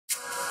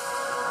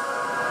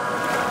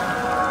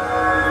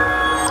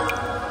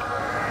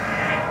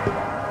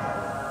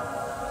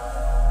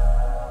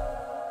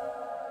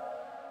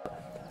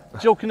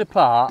joking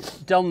apart,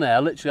 down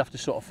there, literally after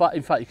sort of,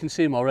 in fact, you can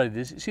see them already.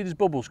 There's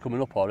bubbles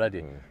coming up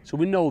already. So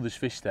we know there's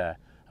fish there.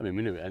 I mean,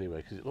 we knew it anyway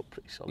because it looked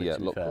pretty solid, Yeah, to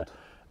be it looked fair.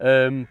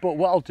 good. But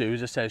what I'll do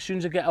is, I say, as soon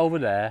as I get over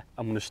there,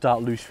 I'm going to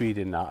start loose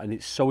feeding that, and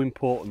it's so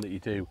important that you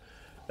do.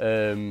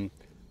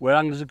 Where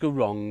anglers go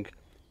wrong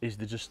is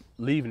they're just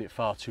leaving it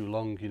far too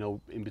long, you know,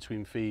 in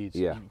between feeds.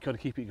 Yeah. You've got to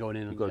keep it going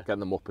in. You've got to get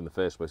them up in the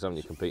first place, haven't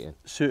you, competing?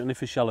 Certainly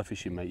for shallow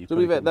fishing, mate. So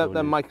they're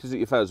micros that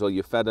you fed as well.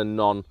 You fed a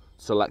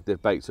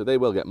non-selective bait, so they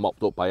will get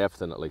mopped up by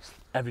everything at least.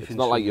 Everything's It's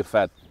not like you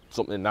fed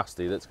something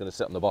nasty that's going to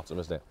sit on the bottom,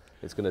 isn't it?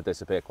 It's going to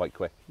disappear quite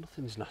quick.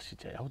 Nothing's nasty,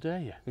 Jay. How dare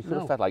you? You could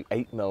have fed like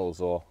 8 mils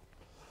or...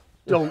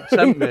 Don't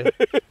tempt me.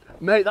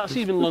 Mate, that's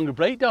even longer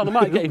breakdown. I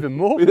might get even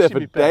more. Be there for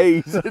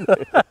days.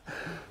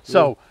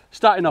 So,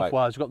 starting off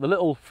wise, we've got the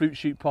little fruit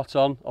shoot pot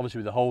on, obviously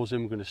with the holes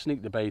in. We're going to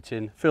sneak the bait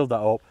in, fill that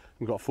up.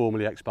 We've got a 4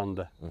 milli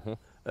expander.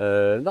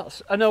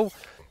 That's, I know,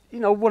 you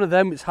know, one of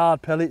them, it's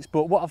hard pellets,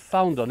 but what I've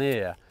found on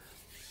here,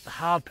 the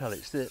hard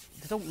pellets, they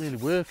don't really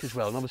work as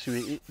well. And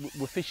obviously,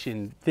 we're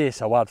fishing this,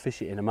 how I'd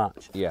fish it in a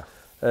match. Yeah.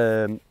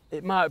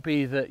 It might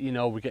be that, you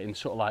know, we're getting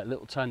sort of like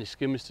little tiny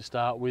skimmers to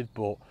start with,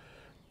 but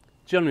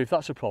generally, if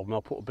that's a problem,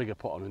 I'll put a bigger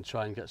pot on and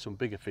try and get some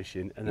bigger fish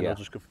in, and then I'll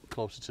just go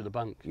closer to the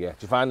bank. Yeah. Do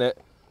you find that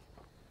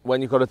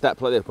when you've got a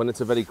depth like this, when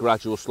it's a very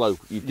gradual slope,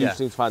 you do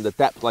seem to find the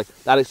depth, like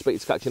that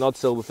expected to catch an odd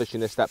silverfish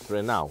in this depth they're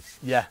in now.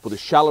 Yeah. But the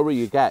shallower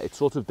you get, it's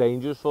sort of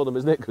dangerous for them,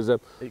 isn't it? Because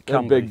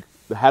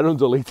the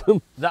herons will eat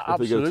them if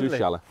they go too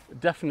shallow.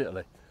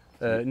 Definitely.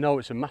 No,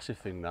 it's a massive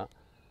thing, that.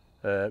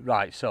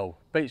 Right, so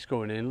bait's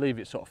going in, leave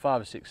it sort of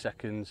 5 or 6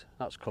 seconds,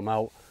 that's come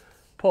out,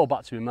 pull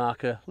back to my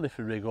marker, lift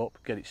the rig up,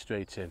 get it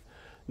straight in.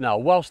 Now,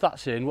 whilst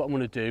that's in, what I'm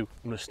going to do,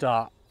 I'm going to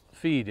start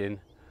feeding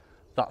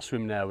that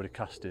swim there with the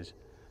casters.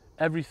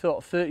 Every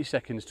 30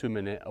 seconds to a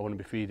minute, I want to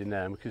be feeding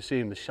there, and we can see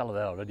them, they're shallow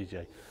there already,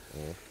 Jay.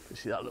 You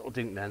see that little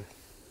dink then?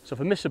 So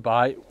if I miss a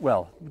bite,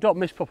 well, we don't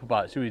miss proper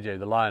bites, do we, Jay,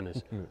 the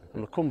liners? I'm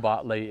going to come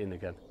back, lay it in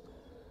again.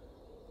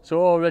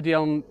 So already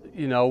on,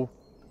 you know,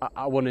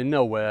 I want to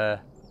know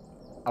where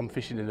I'm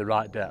fishing in the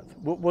right depth.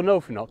 We'll know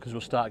if we're not, because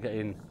we'll start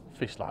getting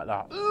fish like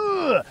that.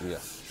 Yeah.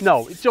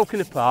 No, it's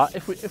joking apart,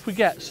 if we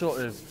get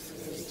sort of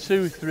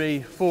 2,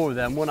 3, 4 of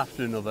them, one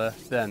after another,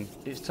 then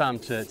it's time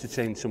to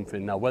change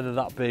something. Now, whether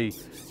that be,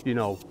 you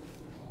know,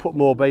 put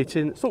more bait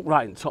in. It's not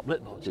right in the top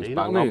lip though, Just you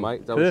bang know what on, I mean?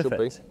 mate. That should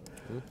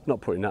be.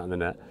 Not putting that in the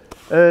net.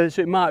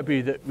 So it might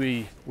be that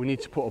we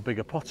need to put a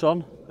bigger pot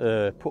on,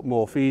 put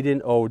more feed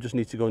in, or we just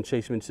need to go and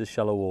chase them into the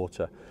shallow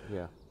water.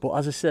 Yeah. But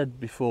as I said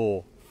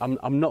before,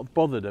 I'm not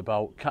bothered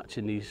about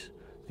catching these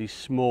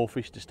small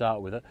fish to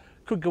start with.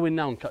 Could go in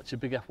now and catch a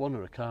big F1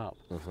 or a carp.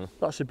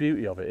 That's the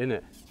beauty of it, isn't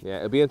it? Yeah,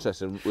 it'll be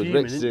interesting. With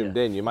Rich zoomed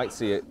in, you might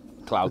see it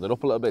clouding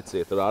up a little bit, see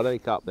if there are any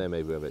carp there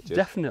maybe with it.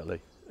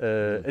 Definitely.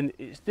 And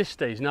it's this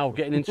stage now,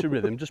 getting into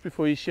rhythm, just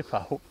before you ship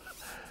out,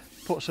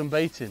 put some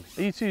bait in.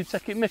 Are you two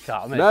taking mick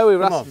out of me? No, we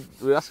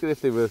were asking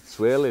if they were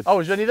swirling. Oh,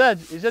 is there any there?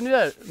 Is there any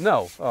there?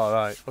 No? All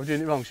right, I was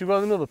doing it wrong. Should we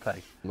roll another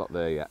peg? Not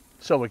there yet.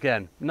 So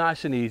again,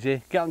 nice and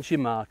easy, get onto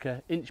your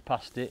marker, inch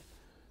past it,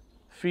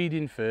 feed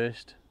in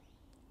first,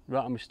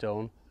 right on my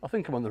stone. I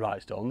think I'm on the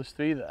right stone, there's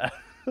 3 there.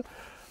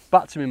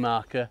 Back to my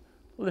marker,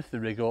 lift the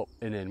rig up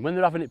and in. When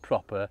they're having it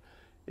proper,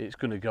 it's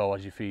going to go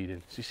as you're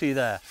feeding. So you see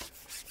there,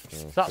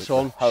 that's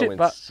on, ship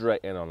back.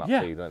 Straight in on that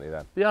feed, don't you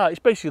then? Yeah, it's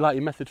basically like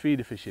your method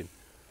feeder fishing.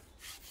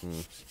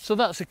 So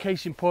that's a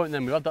case in point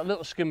then. We had that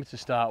little skimmer to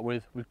start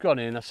with, we've gone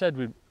in, I said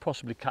we'd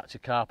possibly catch a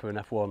carp or an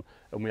F1,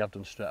 and we have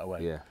done straight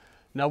away. Yeah.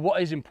 Now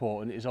what is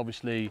important is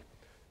obviously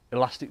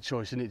elastic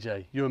choice, isn't it,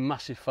 Jay? You're a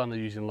massive fan of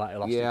using light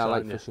elastics. Yeah, I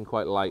like fishing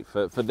quite light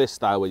for this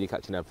style where you're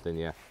catching everything,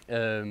 yeah.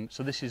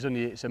 So this is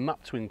it's a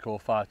map twin core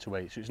 5 to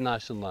 8, so it's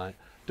nice and light.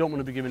 Don't want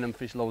to be giving them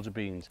fish loads of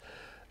beans.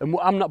 And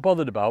what I'm not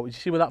bothered about, you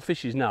see where that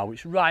fish is now,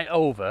 it's right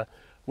over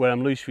where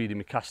I'm loose feeding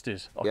my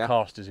casters, or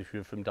casters if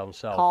you're from down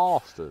south.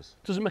 Casters?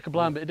 Doesn't make a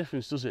blind bit of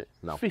difference, does it?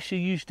 No. Fish are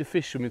used to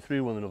fish swimming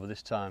through one another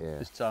this time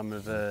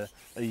of a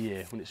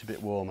year when it's a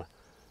bit warmer.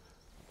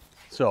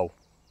 So,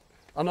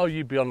 I know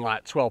you'd be on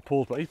like 12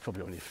 pools, but he's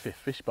probably on your 5th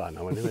fish by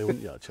now anyway,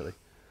 wouldn't you actually?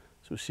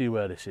 So we'll see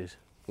where this is.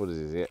 What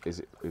is it?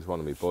 He's one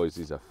of my boys,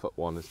 he's a foot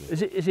one, isn't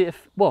he? Is it a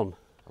one?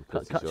 I'm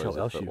pretty Can't sure catch he's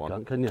else a you foot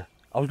one. can you?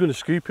 I was going to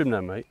scoop him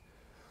then, mate.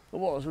 I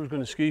was going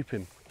to scoop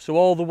him. So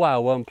all the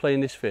while I'm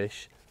playing this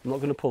fish, I'm not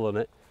going to pull on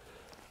it.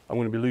 I'm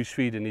going to be loose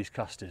feeding these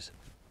casters,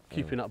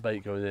 keeping that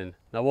bait going in.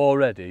 Now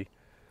already,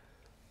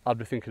 I'd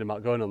be thinking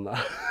about going on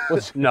that.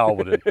 No, I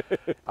wouldn't.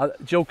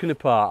 Joking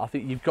apart, I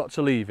think you've got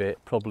to leave it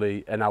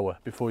probably an hour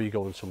before you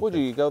go on something. Would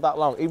you go that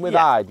long? Even with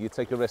hide, you'd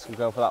take a risk of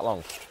going for that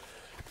long?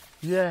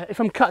 Yeah, if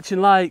I'm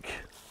catching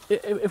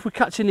if we're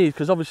catching these,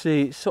 because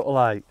obviously it's sort of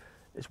like,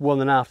 it's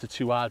 1.5 to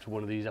 2 hide for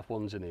one of these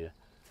F1s in here.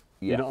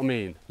 Yeah. You know what I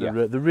mean?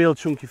 The real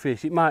chunky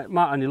fish, it might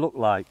only look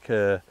like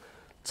 10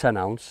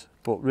 ounce,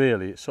 but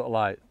really it's sort of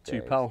like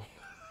 £2.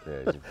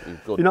 Yeah,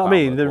 you know what I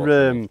mean?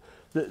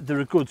 They're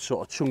a good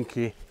sort of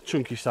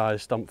chunky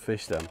size stamp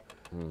fish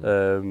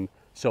then.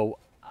 So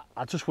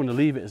I just want to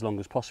leave it as long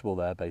as possible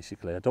there,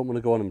 basically. I don't want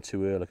to go on them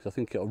too early because I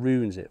think it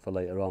ruins it for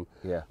later on.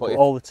 Yeah, but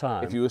all the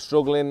time. If you were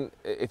struggling,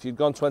 if you'd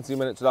gone 20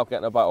 minutes without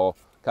getting a bite or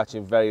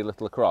catching very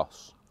little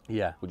across,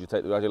 yeah, would you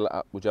take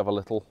the? Would you have a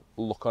little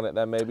look on it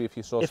then, maybe, if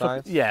you saw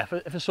signs?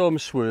 If I saw them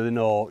swirling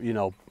or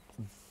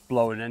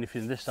blowing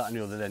anything, this, that, and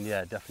the other, then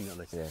yeah,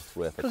 definitely. Yeah, it's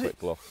worth a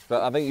quick look.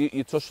 But I think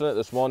you touched on it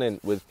this morning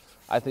with.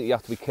 I think you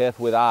have to be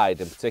careful with hide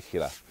in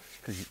particular.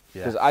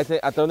 Because I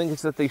don't think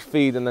it's that they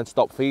feed and then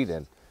stop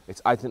feeding.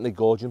 I think they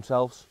gorge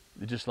themselves.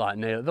 They're just like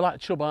nail. They're like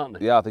chub, aren't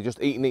they? Yeah, they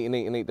just eat and eat and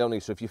eat and eat, don't they?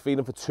 So if you feed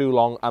them for too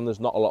long and there's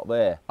not a lot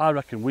there, I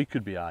reckon we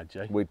could be eyed,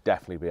 Jay. We'd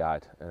definitely be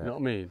eyed. You know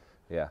what I mean?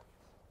 Yeah.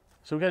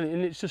 So again,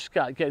 and it's just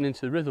getting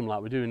into the rhythm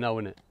like we're doing now,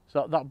 isn't it?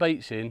 So that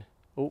bait's in.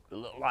 Oh, a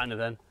little liner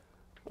then.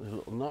 There's a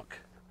little knock.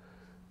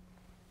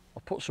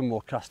 I'll put some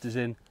more casters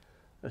in.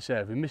 Let's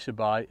say if we miss a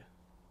bite,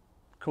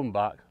 come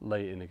back,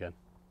 lay it in again.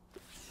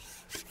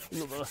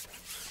 Another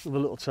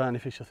little tiny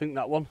fish, I think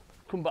that one.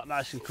 Come back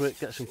nice and quick,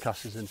 get some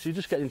casters in. So you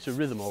just get into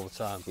rhythm all the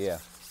time. Yeah.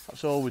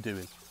 That's all we're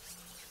doing.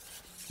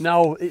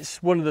 Now,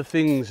 it's one of the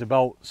things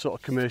about sort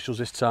of commercials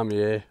this time of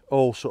year,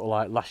 all sort of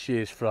like last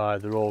year's fry,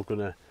 they're all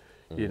gonna,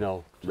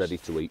 ready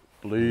to eat.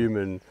 Bloom,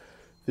 and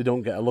they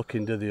don't get a look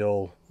in, do they,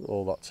 all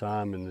that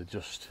time, and they're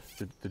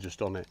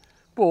just on it.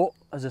 But,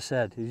 as I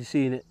said,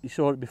 you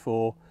saw it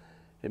before,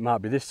 it might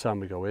be this time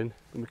we go in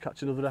and we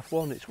catch another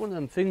F1. It's one of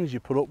them things you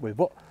put up with.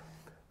 But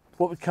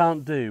what we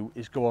can't do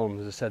is go on,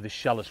 as I said, this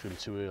shallow swim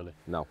too early.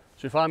 No.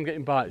 So if I'm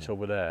getting bites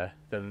over there,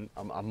 then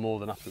I'm more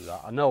than happy with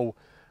that. I know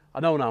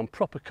now I'm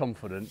proper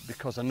confident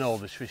because I know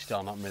there's fish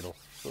down that middle.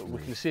 But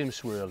we can see them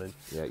swirling.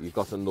 Yeah, you've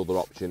got another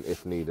option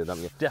if needed,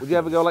 haven't you? Definitely. Would you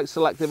ever go like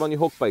selective on your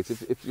hook bait?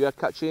 If you're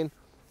catching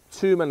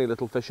too many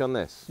little fish on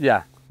this,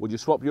 yeah, would you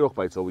swap your hook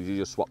bait or would you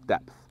just swap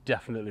depth?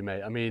 Definitely,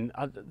 mate. I mean,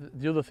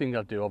 the other thing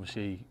I'd do,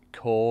 obviously,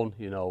 corn,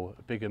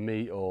 a bigger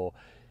meat or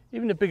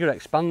even a bigger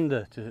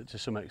expander to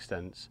some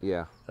extent.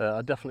 Yeah.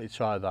 I'd definitely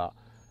try that.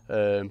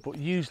 But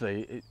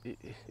usually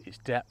it's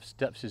depths.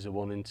 Depths is the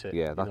one, isn't it?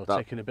 Yeah, that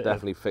taking a bit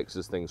definitely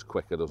fixes things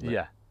quicker, doesn't it?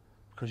 Yeah.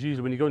 Because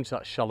usually when you go into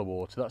that shallow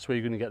water, that's where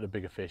you're going to get the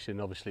bigger fish. And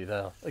obviously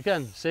there,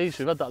 again, see,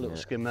 so we've had that little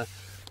skimmer,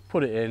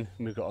 put it in,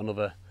 and we've got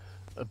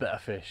a better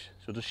fish.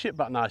 So just ship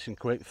back nice and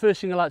quick. The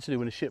first thing I like to do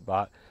when I ship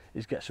back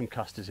is get some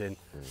casters in,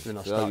 and then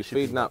I'll start you're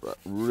feeding that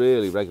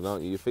really regular,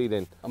 aren't you? You're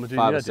feeding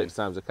 5 or 6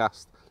 times a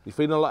cast. You're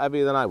feeding a lot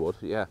heavier than I would,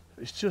 yeah.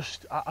 It's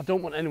just, I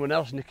don't want anyone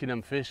else nicking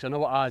them fish. I know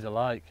what eyes are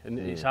like, and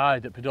it's eye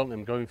that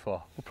predominantly I'm going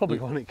for. We'll probably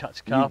go on and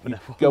catch carp and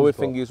F1s. Go with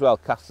thingy as well,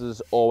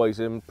 casters always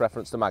in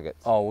preference to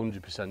maggots? Oh,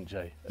 100%,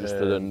 Jay. Just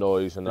for the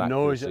noise and the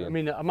noise. I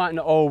mean, I might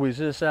not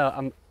always, as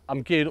I say,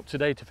 I'm geared up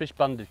today to fish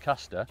banded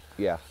caster.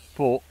 Yeah.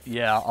 But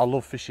yeah, I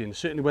love fishing,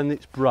 certainly when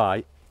it's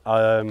bright.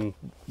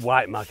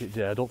 White maggot,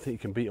 Jay, I don't think you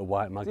can beat a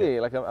white maggot.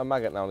 Yeah, like a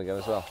maggot now and again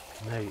as well.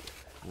 Mate,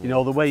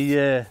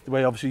 the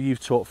way obviously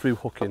you've taught through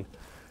hooking,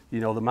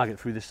 the maggot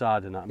through the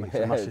side and that makes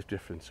a massive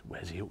difference.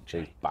 Where's he hook,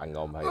 Jay? Bang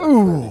on, mate. That's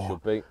where he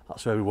should be.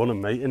 That's where we want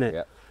them, mate, isn't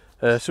it?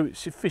 Yeah. So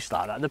it's fish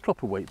like that, they're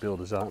proper weight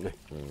builders, aren't they?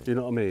 You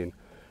know what I mean?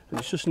 And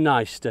it's just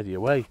nice, steady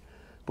away.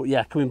 But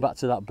yeah, coming back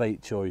to that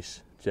bait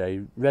choice,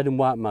 Jay, red and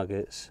white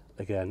maggots,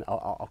 again,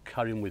 I'll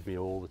carry them with me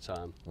all the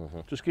time.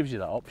 Just gives you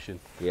that option.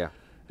 Yeah.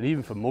 And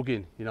even for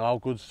mugging, how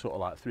good's sort of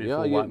like 3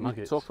 or 4 white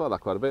maggots. You talk about that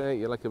quite a bit, ain't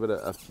you? You like a bit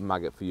of a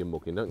maggot for your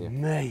mugging, don't you?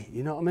 Mate,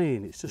 you know what I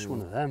mean? It's just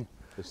one of them.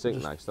 They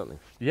sink nice, don't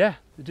they? Yeah,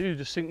 they do,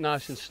 just sink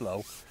nice and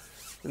slow.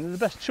 And they're the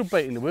best chub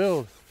bait in the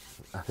world.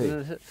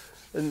 And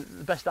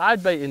the best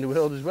hide bait in the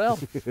world as well.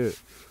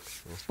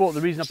 But the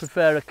reason I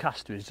prefer a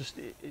caster is just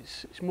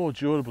it's more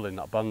durable in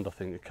that band, I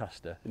think, a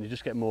caster, and you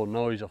just get more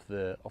noise off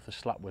the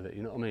slap with it.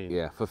 You know what I mean?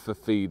 Yeah, for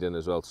feeding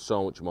as well.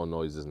 So much more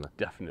noise, isn't it?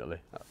 Definitely.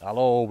 I'll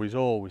always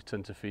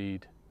tend to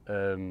feed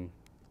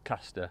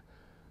caster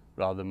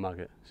rather than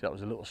maggot. See, that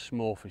was a little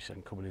small fish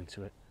then coming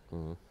into it.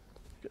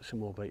 Get some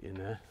more bait in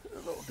there. A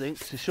little dink.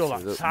 To show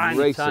that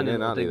tiny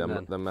in, aren't they,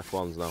 them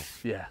F1s now?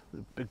 Yeah, the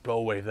big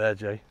bow wave there,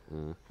 Jay.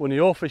 One of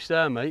your fish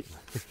there, mate.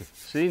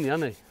 Seen you,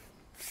 hasn't he?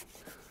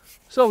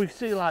 So we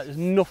see like there's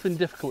nothing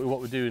difficult with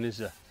what we're doing, is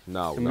there?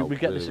 No, we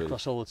get this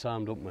across all the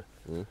time, don't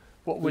we?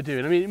 What we're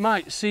doing, I mean, it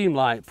might seem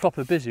like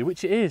proper busy,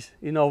 which it is.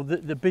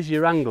 The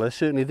busier angler,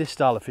 certainly this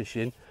style of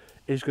fishing,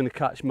 is going to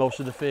catch most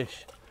of the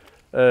fish.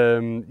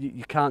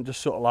 You can't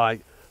just sort of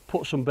like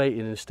put some bait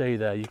in and stay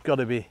there. You've got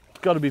to be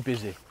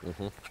busy.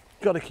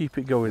 Got to keep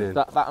it going in.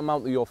 That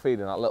amount that you're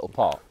feeding, that little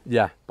pot.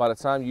 Yeah. By the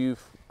time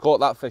you've caught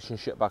that fish and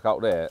shit back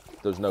out there,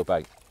 there's no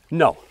bait.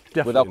 No,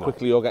 definitely Without not.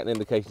 quickly you're getting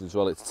indications as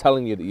well, it's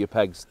telling you that your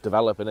peg's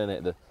developing in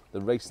it, the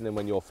racing in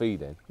when you're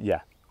feeding. Yeah.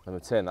 And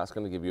in turn, that's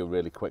going to give you a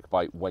really quick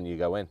bite when you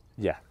go in.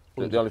 Yeah.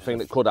 The only thing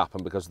that could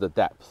happen because of the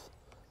depth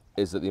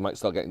is that you might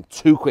start getting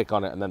too quick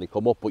on it and then they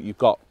come up, but you've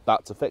got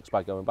that to fix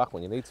by going back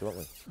when you need to,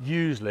 haven't you?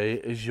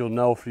 Usually, as you'll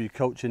know through your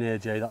coaching here,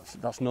 Jay,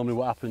 that's normally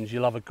what happens.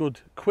 You'll have a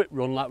good quick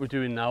run like we're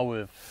doing now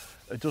with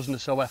a dozen or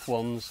so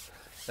F1s,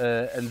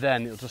 and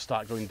then it'll just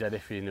start going dead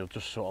iffy and it'll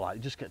just sort of like,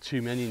 you just get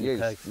too many in your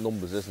peg. It's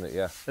numbers, isn't it?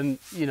 Yeah. And,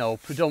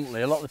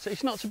 predominantly, a lot of the time,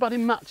 it's not so bad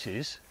in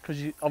matches,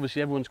 because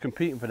obviously everyone's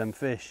competing for them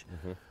fish.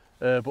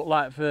 But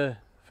like for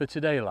for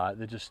today, like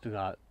they're just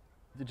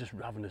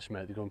ravenous,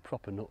 mate. They're going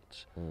proper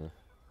nuts.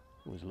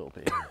 It was a little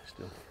bit in there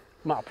still.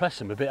 Might press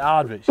them a bit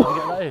hard, Rich. Did you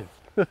get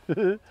that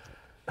in?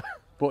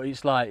 But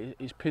it's like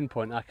it's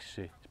pinpoint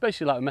accuracy. It's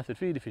basically like a method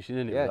feeder fishing,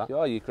 isn't it?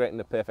 Yeah, you're creating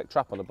the perfect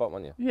trap on the bottom,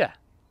 aren't you? Yeah,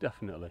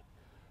 definitely.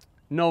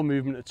 No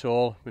movement at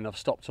all. I mean, I've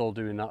stopped all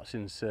doing that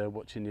since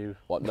watching you.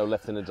 What? No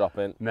lifting and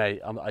dropping?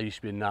 Mate, I used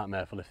to be a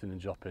nightmare for lifting and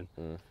dropping.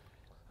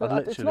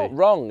 It's not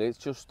wrong. It's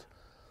just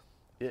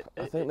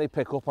I think they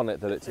pick up on it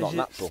that it's not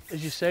natural.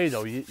 As you say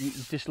though, you're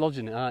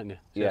dislodging it, aren't you?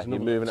 So yeah, you're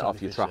moving it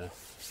off your trap.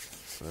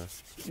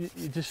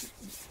 You just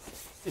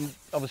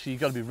obviously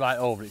you've got to be right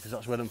over it because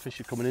that's where them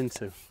fish are coming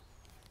into.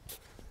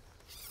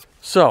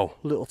 So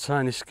little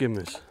tiny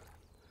skimmers.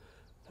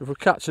 If we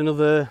catch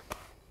another,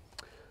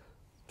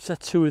 say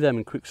 2 of them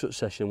in quick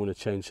succession, I'm going to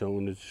change. So I'm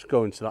going to just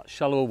go into that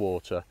shallow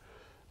water.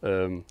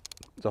 I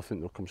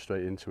think they'll come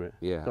straight into it.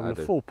 Yeah, having a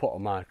full pot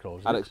of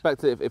micros. I'd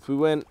expect it if we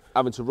weren't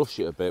having to rush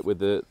it a bit with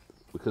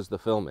because of the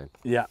filming.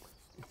 Yeah.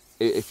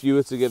 If you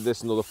were to give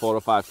this another 4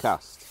 or 5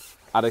 casts,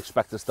 I'd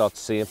expect to start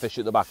seeing fish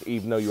at the back,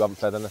 even though you haven't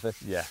fed anything.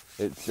 Yeah.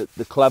 It's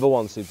the clever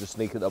ones seem to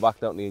sneak at the back,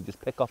 don't they? You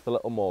just pick off the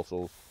little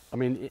morsels. I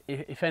mean,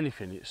 if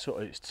anything,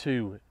 it's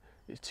too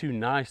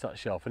nice, that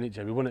shelf, isn't it,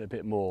 Jay? We want it a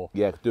bit more.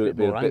 Yeah, do it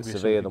a bit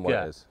severe than what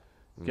it is.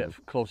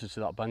 Get closer to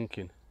that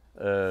banking.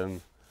 But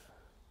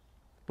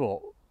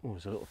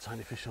there's a little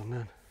tiny fish on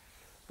there.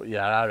 But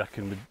yeah, I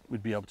reckon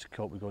we'd be able to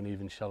cope with going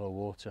even shallow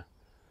water.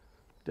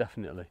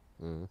 Definitely.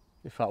 In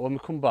fact, when we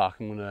come back,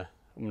 I'm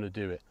gonna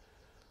do it.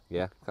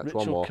 Yeah, catch Rich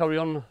one more. will carry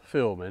on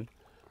filming.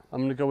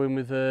 I'm gonna go in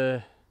with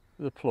a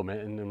plummet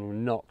and then we'll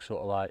knock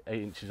sort of like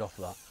 8 inches off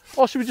of that.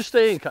 Or should we just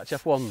stay in and catch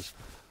F1s?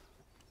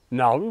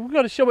 No, we've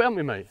got to show it, haven't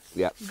we, mate?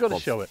 Yeah, we've got to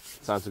show it.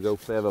 Time to go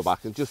further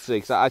back and just see,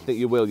 because I think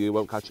you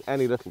won't catch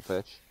any little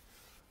fish.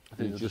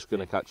 You're just going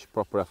to catch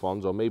proper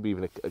F1s, or maybe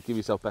even give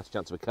yourself best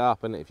chance of a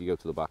carp, innit, if you go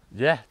to the back.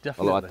 Yeah,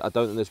 definitely. Although I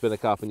don't think there's been a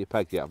carp in your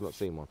peg yet, I've not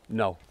seen one.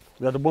 No.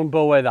 We had one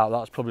bow away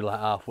that's probably like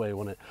halfway,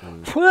 wasn't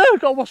it?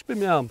 I've got a wasp in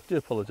my arm, do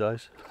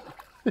apologise.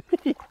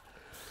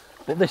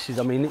 But this is,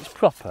 I mean, it's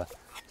proper,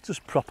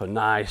 just proper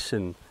nice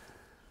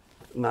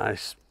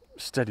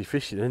steady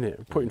fishing, isn't it?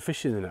 We're putting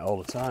fishing in it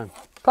all the time.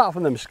 Apart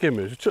from them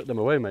skimmers, we took them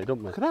away, mate, don't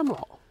we? Look at them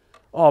lot.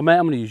 Oh, mate,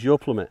 I'm going to use your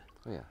plummet.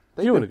 Yeah,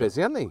 they've been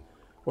busy, haven't they?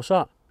 What's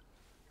that?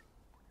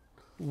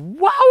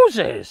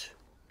 Wowzers!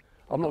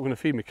 I'm not going to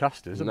feed my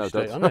casters, no,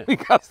 straight don't on it.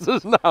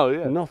 casters now,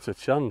 yeah. Not a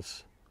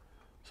chance.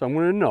 So I'm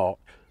going to knock,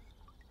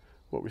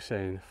 what we're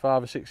saying,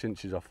 5 or 6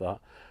 inches off that.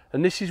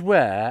 And this is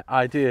where,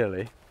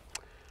 ideally,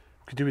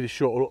 we could do with a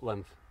shorter up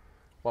length.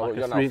 Well, like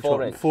you're a now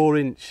 4 inch. 4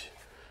 inch.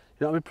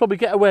 You know, I'd probably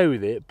get away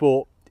with it,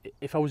 but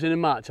if I was in a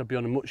match, I'd be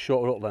on a much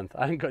shorter up length.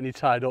 I ain't got any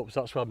tied up,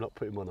 so that's why I'm not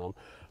putting one on.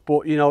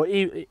 But you know,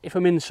 if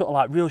I'm in sort of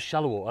like real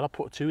shallow water, I'd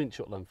put a 2 inch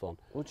up length on.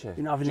 Would you?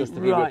 You know, having just it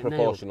to be right a bit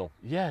proportional.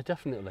 Nailed. Yeah,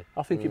 definitely.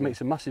 I think it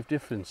makes a massive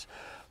difference.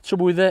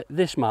 Trouble with it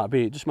just might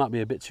be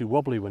a bit too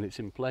wobbly when it's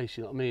in place.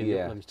 You know what I mean?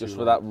 Yeah, just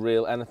for that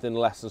real anything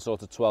less than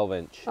sort of 12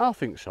 inch. I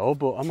think so,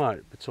 but I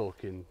might be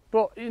talking.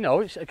 But you know,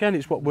 it's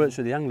what works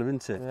for the angler,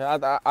 isn't it?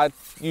 Yeah, I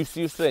used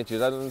to use 3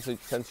 inches. I don't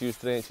tend to use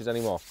 3 inches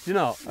anymore. Do you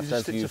not? I You tend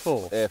just stick to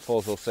 4?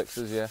 4s or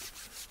 6s, yeah.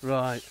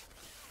 Right.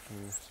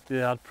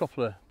 Yeah, I'd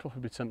probably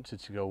be tempted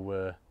to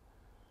go.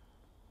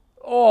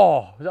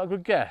 Oh, is that a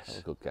good guess? That was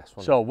a good guess,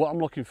 wasn't So what I'm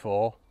looking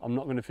for, I'm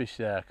not going to fish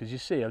there because you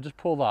see, I've just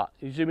pulled that.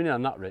 You zooming in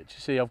on that, Rich. You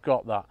see, I've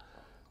got that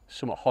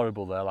somewhat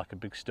horrible there, like a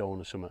big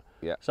stone or something.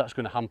 Yeah. So that's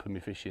going to hamper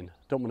me fishing.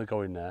 Don't want to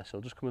go in there, so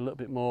I'll just come a little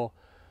bit more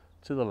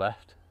to the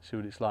left. See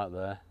what it's like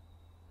there.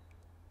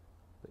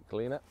 Bit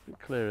cleaner. A bit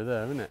clearer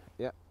there, isn't it?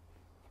 Yeah.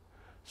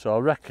 So I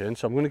reckon.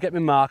 So I'm going to get my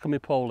mark on my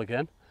pole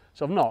again.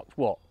 So I've knocked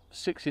what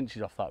 6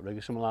 inches off that rig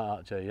or something like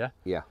that, Jay. Yeah.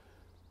 Yeah.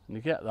 And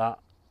you get that.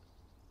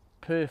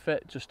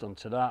 Perfect, just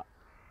onto that.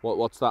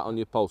 What's that on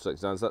your pole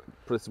section? Is that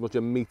pretty much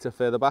a metre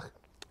further back?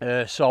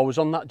 So I was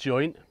on that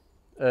joint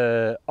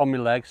on my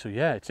leg, so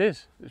yeah, it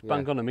is. It's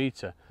bang on a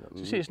metre. So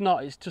you see,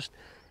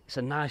 it's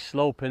a nice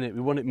slope, innit?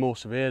 We want it more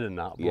severe than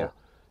that, but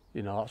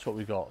you know, that's what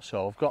we got.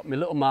 So I've got my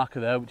little marker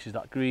there, which is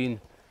that green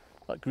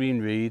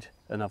reed,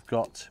 and I've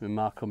got my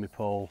mark on my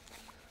pole,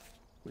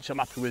 which I'm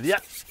happy with, yeah.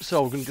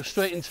 So we're going to go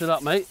straight into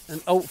that, mate,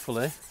 and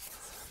hopefully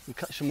we'll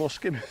catch some more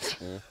skimmers.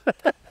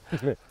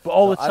 But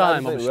all the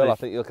time, obviously. I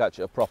think you'll catch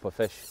a proper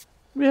fish.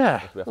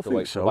 Yeah, we have to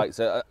wait so.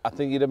 So I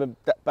think you'd have been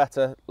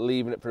better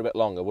leaving it for a bit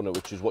longer, wouldn't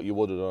it? Which is what you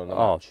would have done on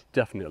a match.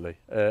 Definitely.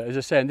 As I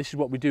say, and this is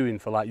what we're doing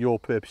for like your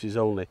purposes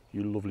only,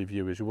 you lovely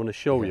viewers. We want to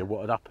show you what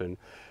would happen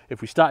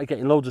if we started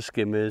getting loads of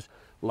skimmers,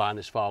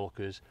 liners, far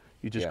lookers.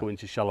 You just go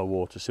into shallow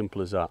water,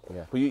 simple as that.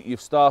 Yeah. But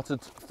you've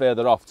started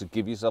further off to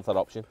give yourself that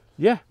option.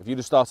 Yeah. If you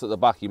just started at the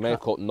back, you may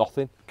have caught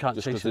nothing. Can't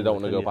just because they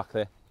don't want to go back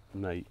there.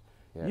 Mate,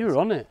 you're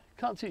on it.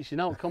 Can't teach you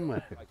now, can we?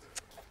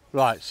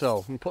 Right, so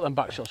I'm going to put them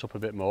back shots up a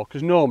bit more,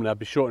 because normally I'd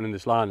be shortening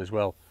this line as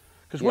well.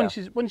 Because once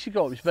you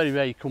go up, it's very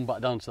rare you come back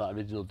down to that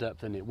original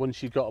depth, isn't it?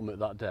 Once you got them at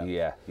that depth.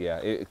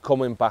 Yeah.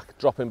 Coming back,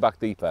 dropping back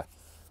deeper,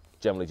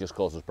 generally just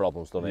causes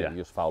problems, doesn't it? You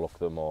just foul up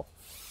them more.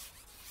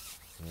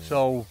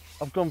 So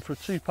I've gone for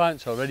 2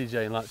 pints already,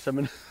 Jay, in like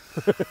 7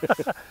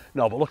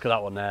 No, but look at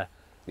that one there.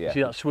 Yeah.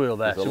 See that swirl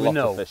there? There's so a we lot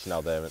know of fish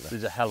now there, isn't there?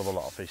 there's a hell of a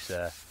lot of fish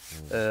there.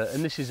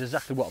 And this is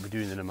exactly what I'll be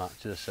doing in a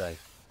match, as I say.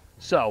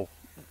 So,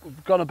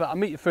 we've gone about a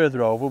metre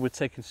further over, we're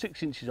taking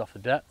 6 inches off the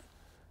depth.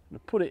 I'm going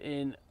to put it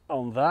in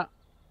on that.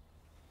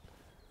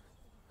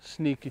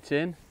 Sneak it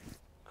in.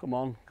 Come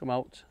on, come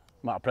out.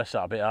 Might have pressed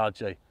that a bit hard,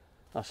 Jay.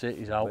 That's it,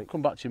 he's out. Right.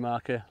 Come back to your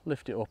marker,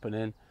 lift it up and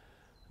in, and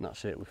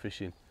that's it, we're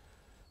fishing.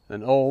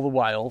 And all the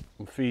while,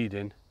 I'm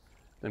feeding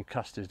them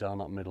casters down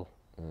that middle.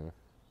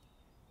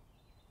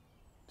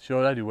 So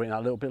already waiting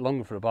a little bit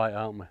longer for a bite,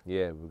 aren't we?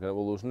 Yeah,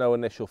 well, there's no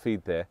initial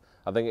feed there.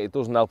 I think it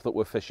doesn't help that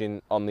we're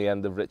fishing on the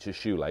end of Rich's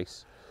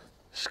shoelace.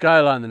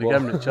 Skyline then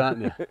again, Rich,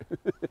 aren't you?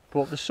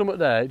 But there's something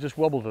there, it just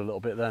wobbled a little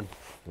bit then.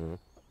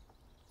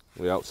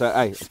 We out. So,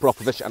 hey, a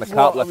proper fish and a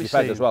carp left your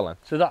fed as well then.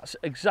 So that's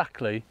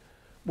exactly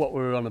what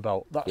we were on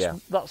about.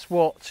 That's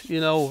what, you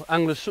know,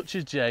 anglers such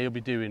as Jay will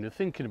be doing. They're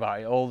thinking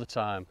about it all the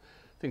time.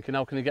 Thinking,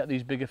 how can I get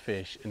these bigger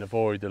fish and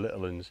avoid the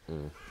little ones?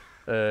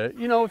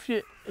 You know, if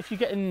you're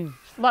getting,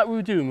 like we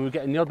were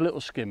getting the odd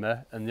little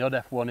skimmer and the odd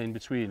F1 in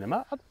between them,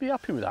 I'd be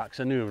happy with that because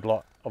I knew we'd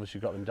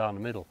obviously got them down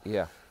the middle.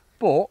 Yeah.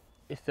 But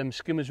if them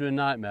skimmers were a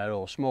nightmare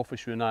or small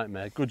fish were a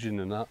nightmare, gudgeon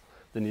and that,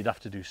 then you'd have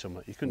to do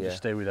something. You couldn't just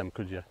stay with them,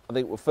 could you? I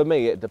think for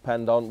me, it'd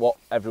depend on what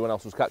everyone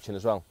else was catching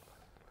as well.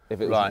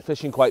 If it was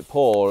fishing quite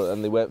poor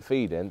and they weren't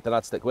feeding, then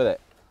I'd stick with it.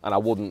 And I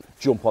wouldn't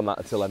jump on that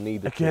until I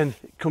needed Again,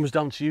 it comes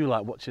down to you,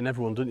 like watching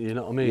everyone, don't you? You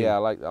know what I mean? Yeah, I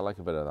like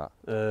a bit of that.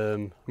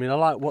 I mean, I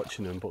like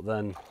watching them, but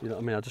then, you know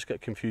what I mean, I just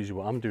get confused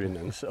with what I'm doing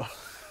then, so.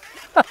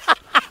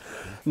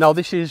 Now,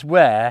 this is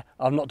where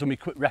I've not done my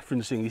quick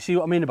referencing. You see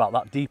what I mean about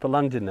that deeper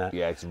landing net?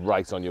 Yeah, it's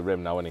right on your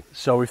rim now, isn't it?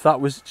 So if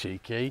that was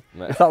cheeky,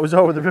 if that was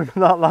over the rim of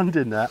that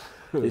landing net,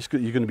 you're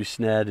going to be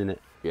snared in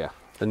it. Yeah.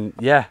 And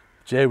yeah,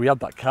 Jay, we had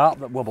that carp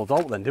that wobbled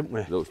out then, didn't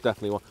we? There was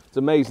definitely one. It's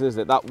amazing,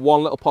 isn't it? That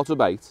one little pot of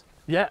bait.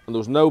 Yeah. And there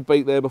was no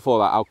bait there before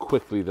that, how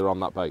quickly they're on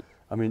that bait.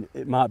 I mean,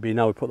 it might be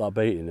now we put that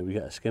bait in that we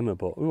get a skimmer,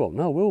 but we won't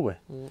know, will we?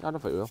 I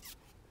don't think we will.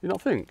 You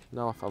not think?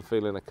 No, I'm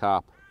feeling a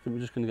carp. I think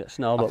we're just going to get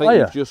snarled up. I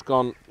think we've just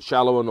gone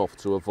shallow enough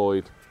to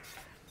avoid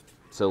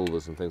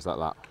silvers and things like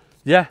that.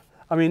 Yeah.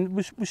 I mean,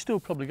 we still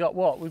probably got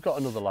what? We've got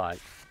another, like,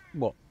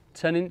 what,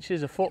 10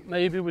 inches, a foot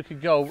maybe? We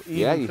could go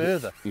even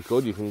further. You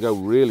could. You can go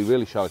really,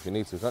 really shallow if you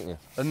need to, can't you?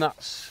 And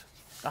that's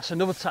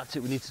another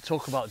tactic we need to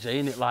talk about,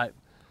 Jay, innit? Like,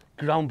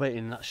 ground baiting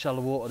in that shallow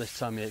water this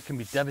time of year, it can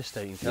be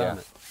devastating, can't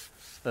it?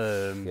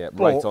 Yeah,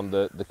 right on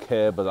the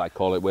curb, as I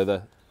call it, where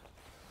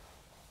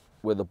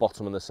the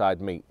bottom and the side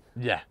meet.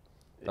 Yeah.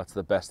 That's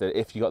the best.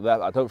 If you got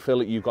that, I don't feel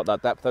that you've got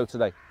that depth though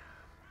today.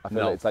 I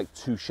feel like it's like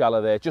too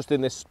shallow there. Just in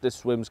this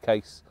swim's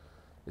case,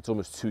 it's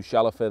almost too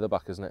shallow further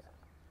back, isn't it?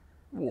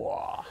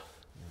 Wow.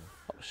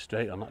 That was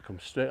straight on, that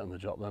comes straight on the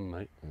drop then,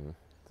 mate.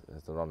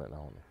 They're on it now,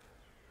 aren't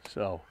they?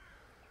 So,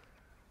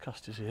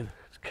 casters in.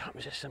 Can't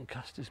resist them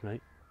casters,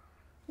 mate.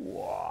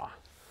 Wow.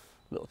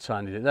 Little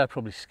tiny, they're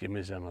probably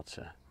skimmers then, I'd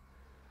say.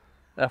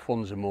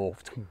 F1s are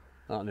morphed,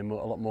 aren't they? A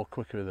lot more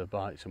quicker with their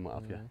bites and what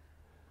have you.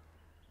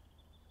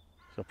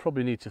 So I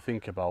probably need to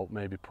think about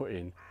maybe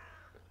putting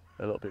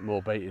a little bit more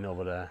bait in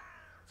over there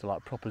to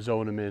like proper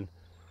zone them in.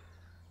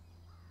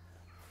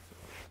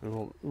 We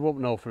won't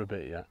know for a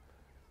bit yet.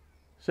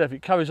 So if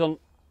it carries on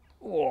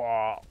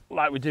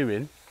like we're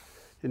doing,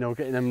 you know,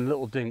 getting them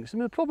little dinks, I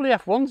mean, they're probably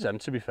F1s them,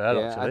 to be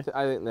fair, actually.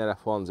 I think they're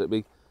F1s. It'd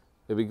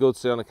be good to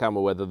see on the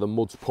camera whether the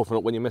mud's puffing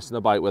up when you're missing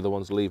a bite, whether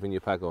one's leaving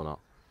your peg or not.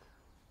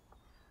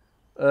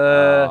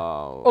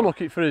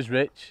 Unlucky for us,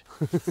 Rich.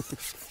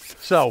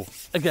 So,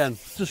 again,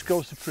 just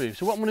goes to prove.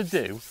 So what I'm going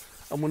to do,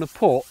 I'm going to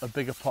put a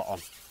bigger pot on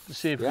to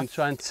see if we can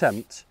try and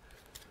tempt,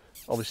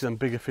 obviously, them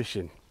bigger fish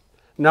in.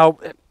 Now,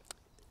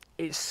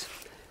 it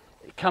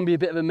can be a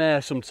bit of a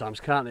mare sometimes,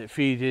 can't it,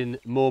 feeding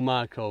more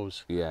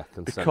micros? Yeah,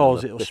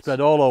 because it'll spread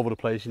all over the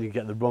place and you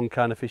get the wrong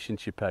kind of fish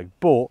into your peg.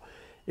 But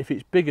if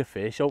it's bigger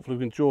fish, hopefully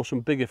we can draw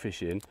some bigger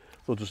fish in,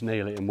 they'll just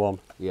nail it in one.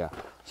 Yeah.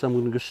 So I'm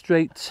going to go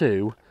straight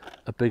to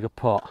a bigger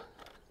pot.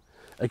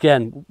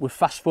 Again, we're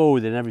fast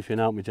forwarding everything,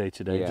 aren't we, Jay,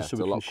 today? Yeah, just so it's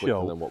we a can lot quicker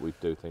show than what we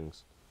do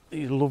things.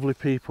 These lovely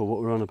people, what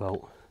we're on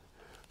about.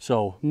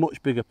 So,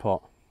 much bigger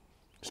pot.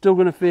 Still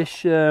going to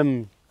fish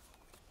an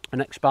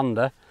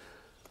expander,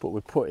 but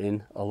we're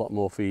putting a lot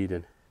more feed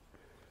in.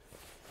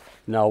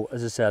 Now,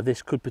 as I said,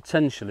 this could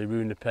potentially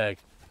ruin the peg,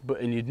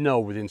 and you'd know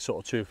within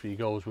sort of 2 or 3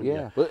 goes, wouldn't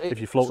you? But if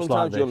you float like this.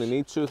 Sometimes you only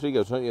need 2 or 3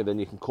 goes, don't you? Then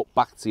you can cut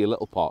back to your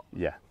little pot.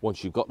 Yeah.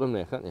 Once you've got them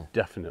there, can't you?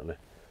 Definitely.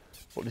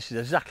 But this is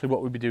exactly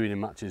what we'd be doing in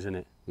matches, isn't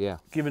it? Yeah.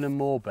 Giving them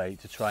more bait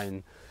to try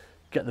and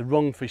get the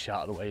wrong fish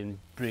out of the way and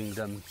bring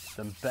them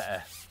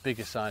better,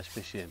 bigger size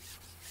fish in.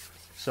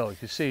 So you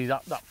can see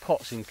that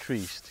pot's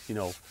increased, you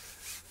know,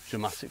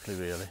 dramatically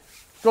really.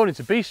 Going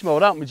into beast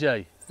mode, aren't we,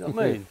 Jay? You know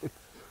what I mean?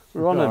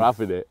 We're on them.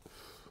 Having it.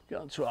 Get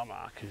onto our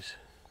markers.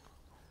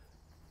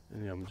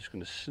 And yeah, I'm just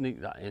going to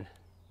sneak that in.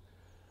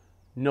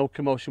 No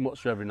commotion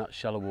whatsoever in that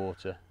shallow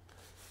water.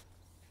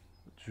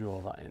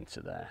 Draw that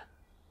into there.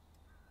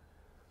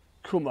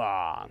 Come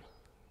on.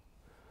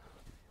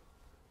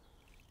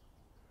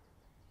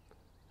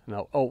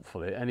 Now,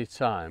 hopefully, any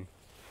time,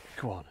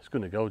 come on, it's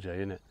going to go, Jay,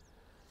 isn't it?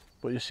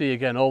 But you see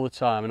again all the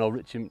time, and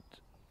Richie,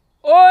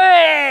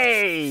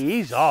 oh,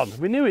 he's on.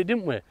 We knew it,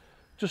 didn't we?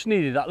 Just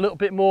needed that little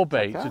bit more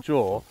bait to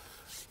draw.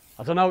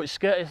 I don't know, it's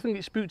scared. I think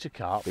it spooked a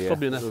carp,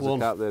 probably an F1. There was a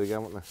carp there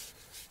again, wasn't there?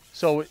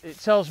 So it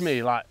tells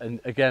me, like,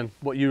 and again,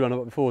 what you ran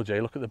about before,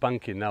 Jay, look at the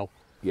banking now.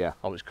 Yeah.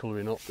 How it's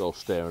colouring up. It's all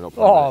staring up.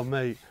 Oh,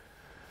 mate.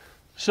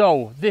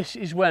 So this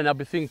is when I'll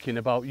be thinking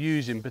about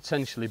using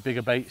potentially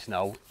bigger baits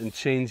now and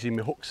changing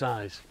my hook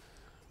size.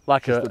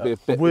 Like a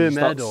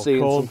wormhead or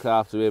seeing corn. Some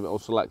carp to be a bit more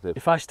selective.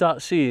 If I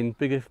start seeing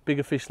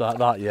bigger fish like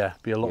that, yeah,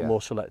 be a lot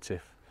more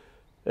selective.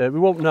 We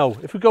won't know.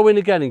 If we go in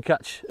again and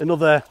catch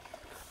another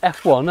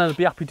F1, then I'd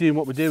be happy doing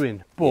what we're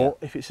doing. But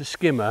if it's a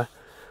skimmer,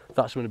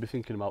 that's when I'd be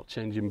thinking about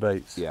changing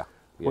baits. Yeah.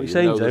 What are you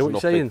saying, Jay? What are you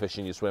saying? Big fish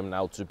in your swim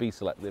now to be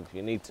selective if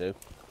you need to.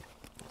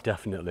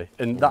 Definitely.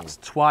 And that's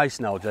twice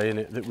now, Jay, isn't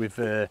it, that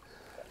we've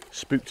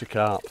spooked a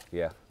carp.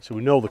 Yeah. So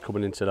we know they're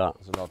coming into that.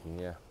 There's an odd one,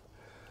 yeah.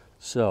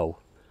 So,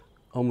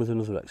 on with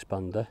another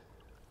expander.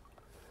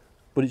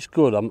 But it's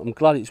good. I'm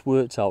glad it's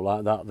worked out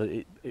like that.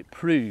 That it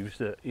proves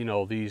that, you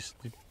know, these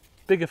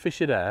bigger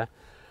fish are there.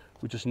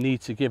 We just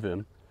need to give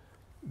them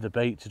the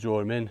bait to draw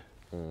them in,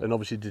 and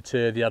obviously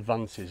deter the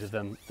advances of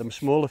them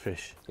smaller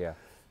fish. Yeah.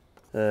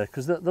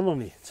 Because they'll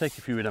only take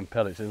a few of them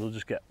pellets and they'll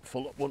just get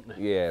full up, won't they?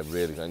 Yeah,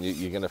 really. And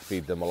you're going to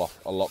feed them a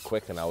lot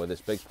quicker now with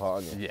this big pot,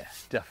 aren't you? Yeah,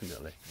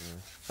 definitely.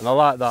 And I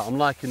like that. I'm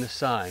liking the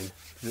sign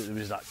that there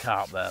is that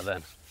carp there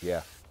then.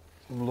 Yeah.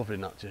 I'm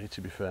loving that, Jay,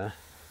 to be fair.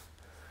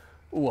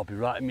 Oh, I'll be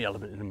right in my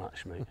element in the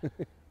match, mate.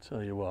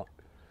 Tell you what.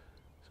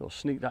 So I'll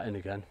sneak that in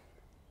again.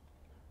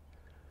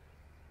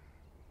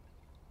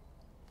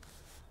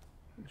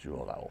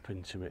 Draw that up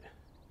into it.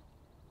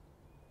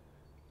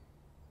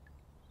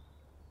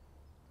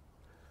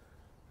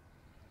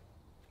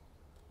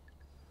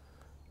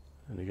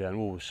 And again,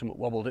 oh, somewhat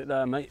wobbled it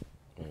there, mate.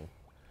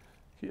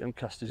 Keep them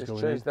casters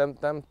going in.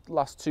 Them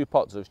last two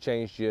pots have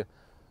changed your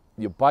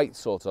bite,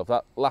 sort of.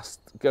 That last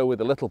go with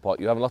the little pot,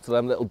 you have a lot of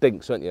them little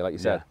dinks, weren't you, like you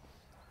said?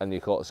 And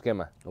you caught a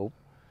skimmer. Oh.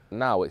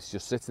 Now it's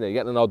just sitting there. You're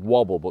getting an odd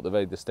wobble, but they're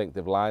very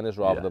distinctive liners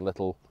rather than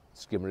little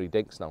skimmery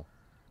dinks now.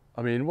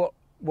 I mean, what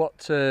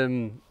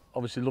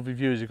obviously lovely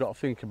viewers have got to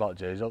think about,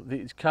 Jay, is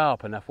these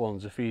carp and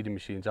F1s are feeding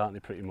machines, aren't they,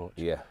 pretty much?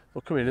 Yeah.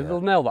 They'll come in and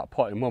they'll nail that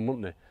pot in one,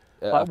 won't they?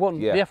 The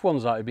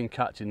F1s that have been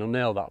catching, they'll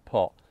nail that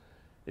pot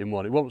in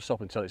one. It won't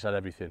stop until it's had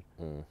everything.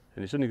 And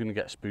it's only going to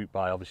get spooked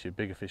by, obviously, a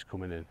bigger fish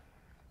coming in.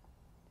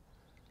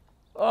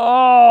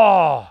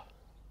 Oh!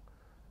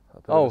 A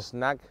bit of a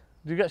snag.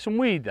 Did you get some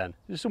weed then?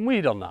 There's some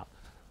weed on that?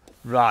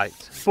 Right.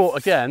 But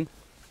again...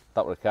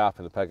 That was a carp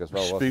in the peg as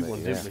well, wasn't it? Spook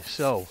one, didn't we?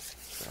 So,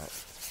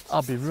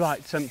 I'll be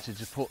right tempted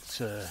to put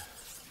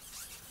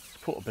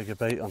a bigger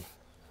bait on.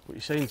 What are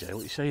you saying, Jay?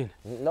 What are you saying?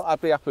 No, I'd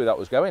be happy with that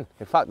was going.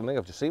 In fact, I think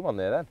I've just seen one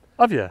there then.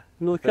 Have you?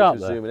 Another carp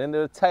there? Zooming in,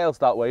 the tail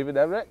start waving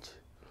there, Rich.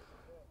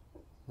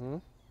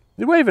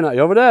 They're waving at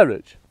you over there,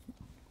 Rich?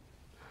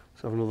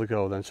 Let's have another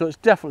go then. So it's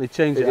definitely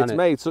changed it, It's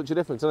made such a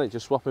difference, hasn't it?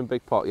 Just swapping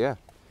big pot, yeah.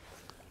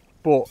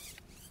 But,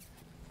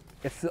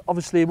 if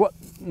obviously, what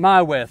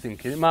my way of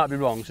thinking, it might be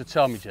wrong, so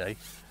tell me, Jay.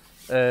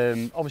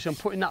 Obviously I'm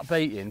putting that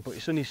bait in, but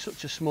it's only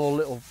such a small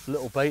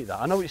little bait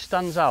that I know it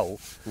stands out,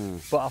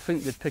 but I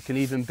think they'd pick an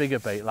even bigger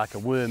bait like a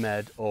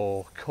wormhead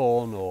or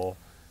corn or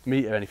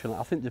meat or anything like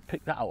that. I think they'd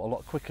pick that out a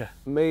lot quicker.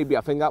 Maybe.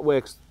 I think that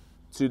works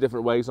two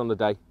different ways on the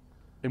day.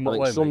 In what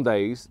way? Some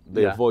days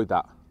they avoid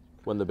that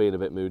when they're being a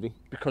bit moody,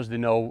 because they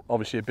know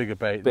obviously a bigger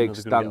bait, big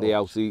standy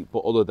outie, but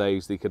other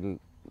days they can,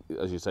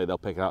 as you say, they'll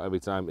pick it out every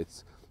time.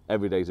 It's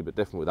every day's a bit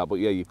different with that, but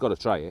yeah, you've got to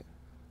try it.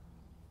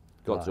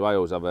 Got to. I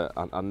always have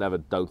I never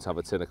don't have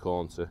a tin of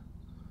corn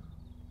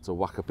to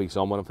whack a piece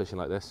on when I'm fishing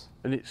like this.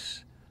 And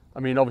it's, I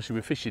mean, obviously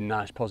we're fishing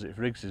nice positive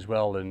rigs as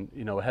well, and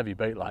you know, a heavy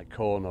bait like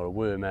corn or a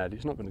wormhead,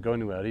 it's not going to go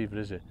anywhere either,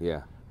 is it?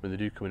 Yeah. When they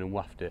do come in and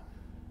waft it.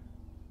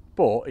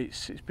 But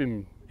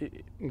I'm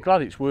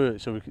glad it's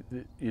worked, so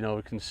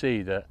we can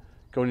see that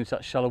going into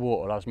that shallow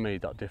water has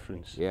made that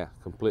difference. Yeah,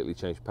 completely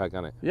changed peg,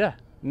 hasn't it? Yeah.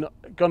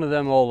 Gone of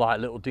them all like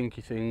little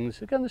dinky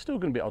things. Again, there's still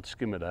going to be odd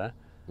skimmer there,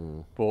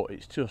 but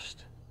it's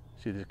just.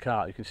 See, there's a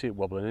carp, you can see it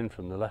wobbling in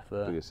from the left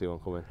there. You can see one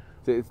coming.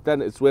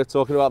 It's worth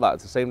talking about that.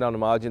 It's the same down the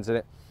margins, isn't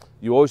it?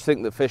 You always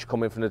think that fish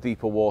coming from the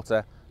deeper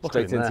water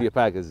straight into your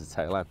peg as a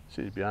tail end.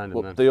 See, it's behind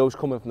them But then. they always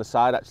come in from the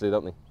side, actually,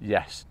 don't they?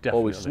 Yes, definitely.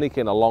 Always sneak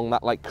in along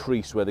that like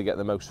crease where they get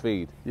the most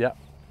feed. Yeah.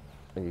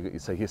 And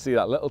you see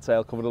that little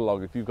tail coming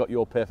along. If you've got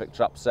your perfect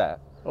trap set,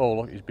 oh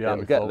look, he's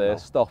behind me. Get there,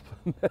 stop,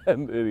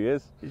 and there he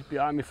is. He's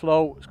behind me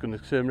float. It's going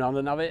to turn around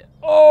and have it.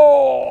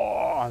 Oh!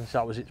 And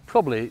that was it.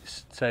 Probably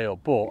its tail,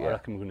 but I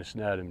reckon we're going to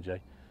snare him, Jay.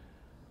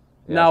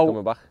 Yeah, now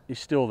coming back. He's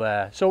still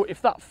there. So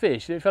if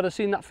I'd have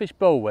seen that fish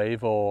bow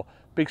wave or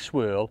big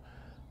swirl,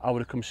 I would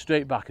have come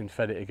straight back and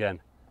fed it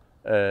again.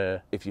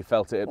 If you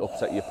felt it, it'd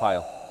upset your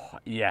pile.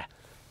 Yeah,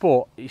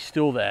 but he's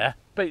still there.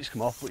 Bait's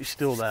come off, but he's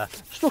still there.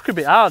 Stuck a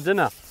bit hard, didn't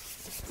I?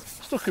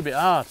 Stuck a bit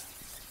hard.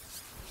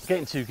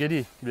 Getting too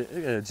giddy,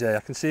 Jay.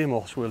 I can see him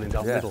all swirling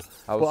down the middle.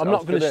 But I'm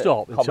not going to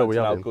stop until we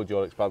have him. How good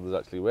your expanders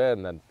actually were,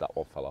 and then that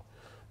one fell off.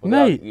 But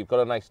mate, you've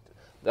got a nice.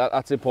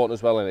 That's important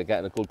as well, isn't it?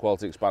 Getting a good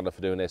quality expander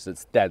for doing this.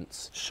 It's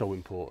dense. So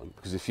important.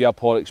 Because if you have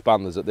poor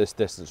expanders at this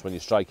distance when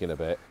you're striking a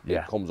bit,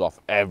 yeah, it comes off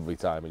every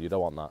time, and you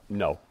don't want that.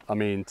 No, I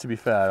mean, to be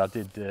fair, I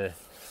did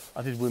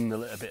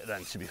windmill it a bit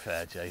then, to be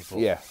fair, Jay. But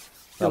yeah.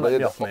 No, but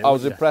I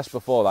was impressed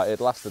before that. It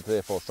lasted 3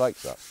 or 4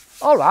 strikes, that.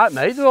 All right,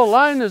 mate, they're all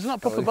liners,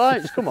 not proper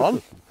bites, come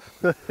on.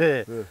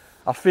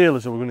 I feel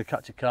as though we're going to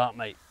catch a carp,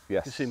 mate. Yes.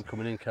 You can see him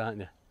coming in, can't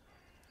you?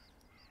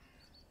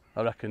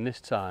 I reckon this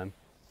time.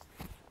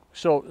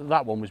 So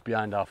that one was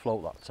behind our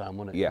float that time,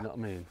 wasn't it? Yeah. You know what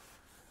I mean?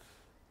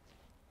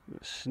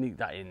 Sneak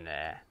that in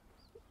there.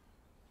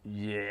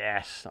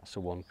 Yes, that's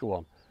the one, go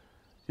on.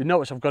 You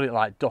notice I've got it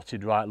like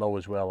dotted right low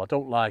as well. I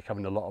don't like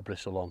having a lot of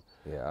bristle on.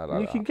 Yeah, I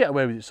like You can get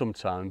away with it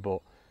sometimes,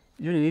 but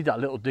you only need that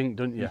little dink,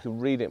 don't you? You can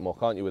read it more,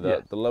 can't you? With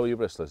the lower your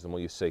bristle is, the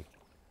more you see.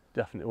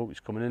 Definitely. Oh, it's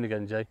coming in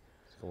again, Jay.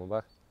 It's coming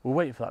back. We're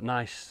waiting for that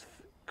nice,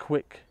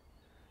 quick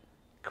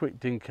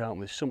dink out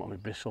with something on my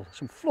bristle.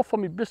 Some fluff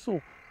on my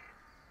bristle.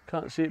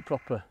 Can't see it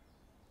proper,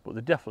 but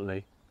they're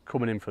definitely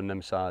coming in from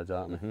them sides,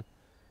 aren't they?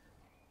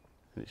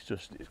 And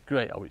it's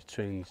great how it's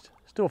changed.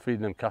 Still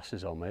feeding them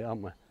casters on, mate,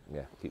 aren't we?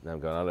 Yeah, keep them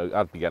going. I know,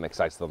 I'd be getting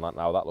excited on that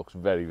now. That looks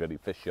very, very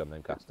fishy on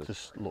them casters.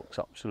 Just looks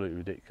absolutely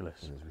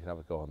ridiculous. We can have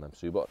a go on them,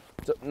 Sue. But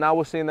so now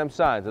we're seeing them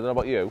signs. I don't know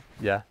about you.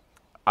 Yeah.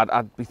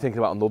 I'd be thinking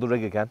about another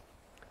rig again.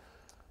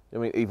 I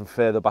mean, even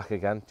further back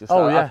again. Just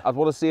yeah. I'd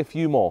want to see a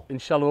few more. In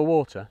shallower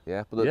water?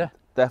 Yeah, but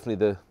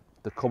definitely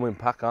they're coming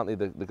back, aren't they?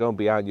 They're going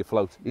behind your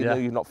float, even though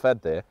you've not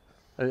fed there.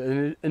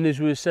 And as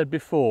we said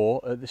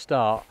before at the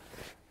start,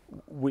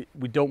 we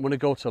don't want to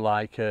go to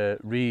like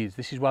reeds.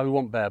 This is why we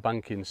want bare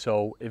banking.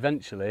 So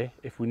eventually,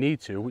 if we need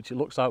to, which it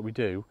looks like we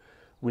do,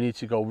 we need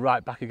to go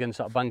right back against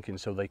that banking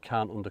so they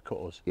can't undercut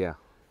us. Yeah.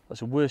 That's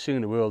the worst thing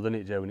in the world, isn't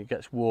it, Joe? When it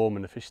gets warm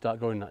and the fish start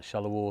going in that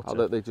shallow water.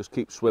 Oh, they just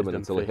keep swimming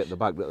until they hit the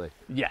bag, don't they?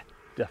 Yeah,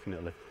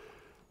 definitely.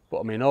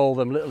 But I mean, all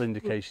them little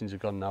indications are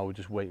gone now. We're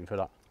just waiting for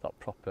that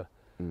proper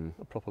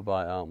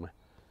bite, aren't we?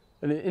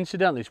 And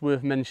incidentally, it's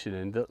worth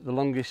mentioning that the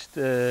longest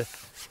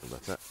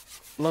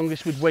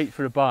longest we'd wait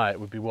for a bite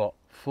would be what,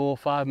 4 or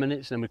 5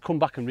 minutes, and then we'd come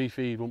back and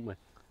refeed, wouldn't we?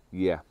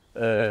 Yeah.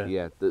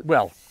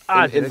 Well,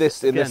 in this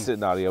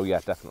scenario, yeah,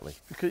 definitely.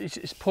 Because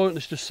it's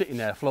pointless just sitting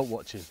there float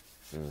watching.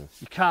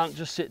 You can't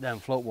just sit there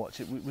and float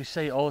watch it. We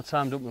say it all the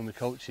time, don't we, when we're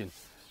coaching?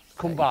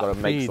 Come back,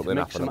 feed,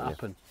 make something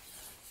happen.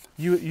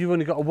 You've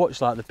only got to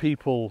watch like the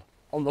people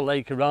on the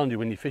lake around you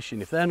when you're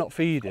fishing. If they're not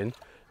feeding,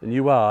 and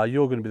you're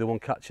going to be the one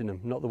catching them,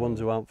 not the ones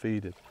who aren't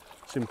feeding.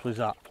 Simple as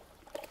that.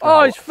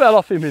 Oh, he's fell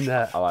off him in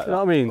there. I like that. You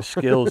know what I mean?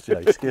 Skills,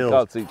 Jay, skills.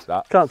 Can't teach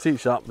that. Can't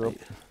teach that,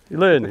 mate. You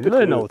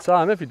learn all the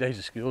time. Every day's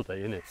a skill day,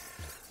 isn't it?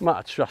 Might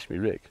have trashed me,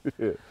 Rick.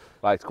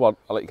 Right, come on.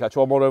 I'll let you catch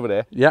one more over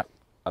there. Yeah.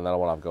 And then I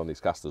want to have a go on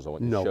these casters. I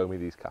want you to show me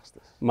these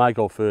casters. My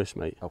go first,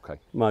 mate. Okay.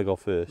 My go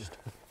first.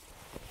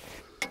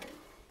 In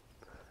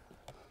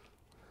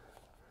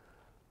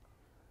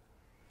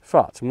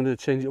fact, I'm going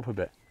to change it up a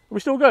bit. Are we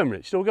still going,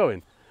 Rich? Still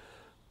going?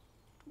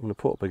 I'm going to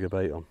put a bigger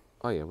bait on.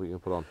 Oh yeah, what are you going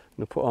to put on? I'm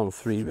going to put on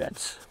 3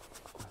 reds.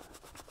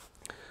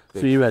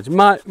 3 reds.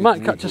 Might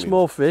catch a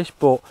small fish,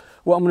 but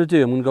what I'm going to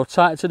do, I'm going to go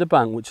tighter to the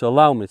bank, which will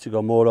allow me to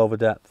go more over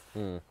depth,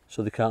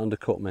 so they can't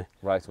undercut me.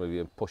 Right, maybe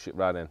you push it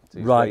right in. So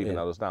he's right waving in.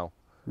 at us now.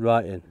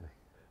 Right in.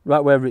 Right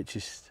where Rich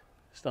is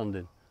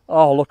standing.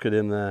 Oh, look at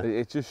him there.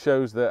 It just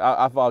shows that,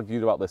 I've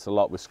argued about this a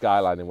lot with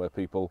skylining, where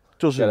people it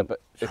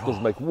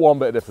doesn't make one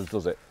bit of difference,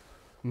 does it?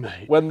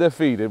 Mate. When they're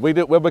feeding, when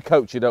we're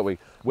coaching, don't we?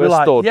 We're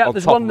like, stood yeah, on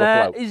there's top one of the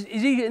there. float.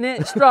 Is he getting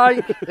it?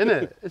 Strike, isn't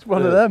it? It's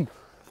one of them.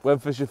 When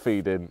fish are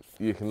feeding,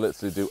 you can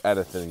literally do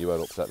anything and you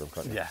won't upset them,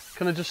 can't you? Yeah.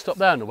 Can I just stop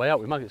there on the way out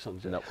with maggots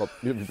on? No,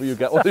 you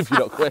get one if you're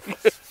not quick.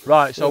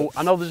 Right, so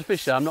I know there's a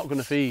fish there, I'm not going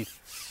to feed.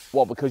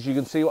 What, because you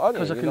can see what?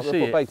 Because I can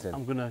see it,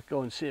 I'm going to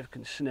go and see if I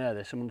can snare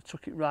this. I'm going to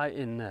tuck it right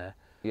in there.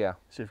 Yeah.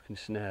 See if I can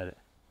snare it.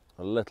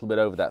 A little bit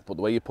over that, but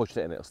the way you pushed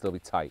it in, it'll still be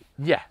tight.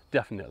 Yeah,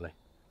 definitely.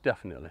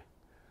 Definitely.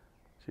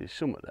 See, there's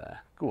something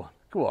there. Go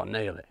on,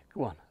 nail it.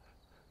 Go on.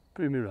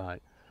 Prove me right.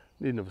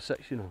 Need another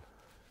section on.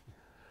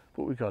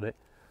 But we got it.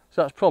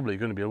 So that's probably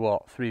going to be,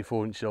 what, 3 or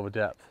 4 inches over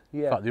depth?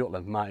 Yeah. In fact, the up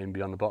length might even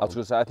be on the bottom. I was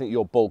going to say, I think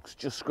your bulk's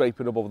just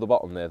scraping above the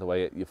bottom there, the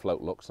way your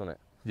float looks, doesn't it?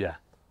 Yeah.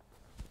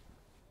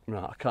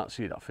 Right, I can't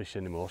see that fish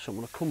anymore, so I'm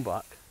going to come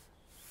back,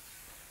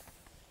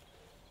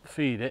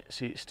 feed it,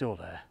 see it's still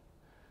there,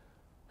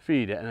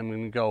 feed it, and I'm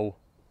going to go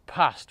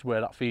past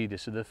where that feed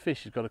is, so the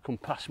fish has got to come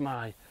past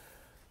my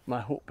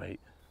hook bait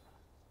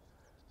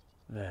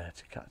there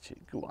to catch it.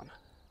 Go on.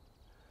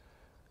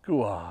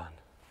 Go on.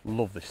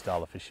 Love this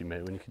style of fishing,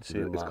 mate, when you can see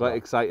them. It's quite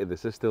exciting,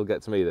 this still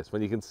gets me, this,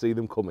 when you can see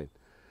them coming.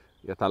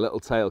 You get that little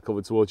tail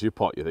coming towards your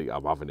pot, you think,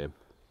 I'm having him.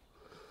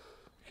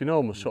 You can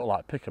almost sort of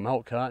like pick them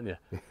out, can't you?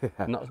 Yeah.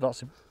 And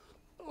that's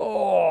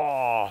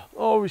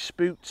oh, we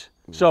spooked.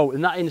 So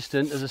in that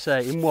instant, as I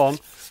say, in one,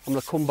 I'm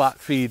going to come back,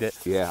 feed it.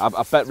 Yeah,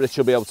 I bet Rich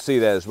will be able to see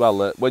there as well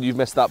that when you've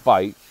missed that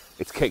bite,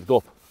 it's kicked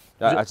up.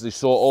 I actually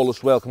saw all the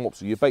swell come up,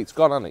 so your bait's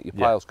gone, hasn't it? Your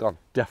pile's gone.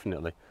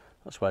 Definitely.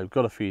 That's why we've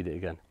got to feed it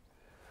again.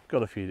 Got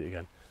to feed it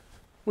again.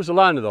 It was a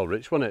liner though,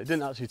 Rich, wasn't it? It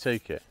didn't actually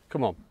take it.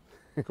 Come on.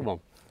 Come on.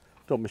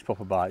 Don't miss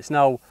proper bites.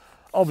 Now,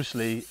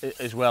 Obviously,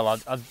 as well,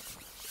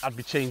 I'd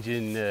be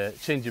changing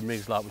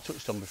rigs like we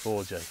touched on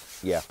before, Jay.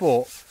 Yeah.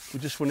 But we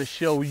just want to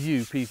show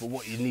you people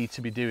what you need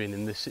to be doing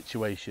in this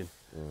situation.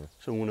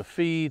 So I'm going to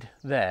feed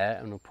there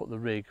and I'll put the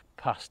rig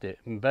past it.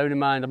 And bearing in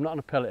mind, I'm not on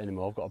a pellet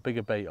anymore. I've got a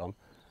bigger bait on,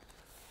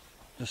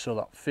 just so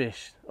that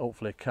fish,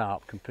 hopefully a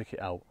carp, can pick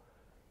it out.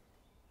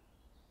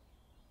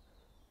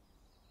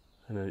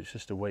 And then it's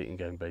just a waiting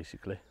game,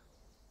 basically.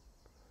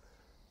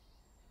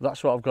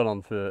 That's what I've gone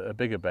on for a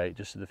bigger bait,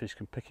 just so the fish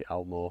can pick it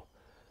out more.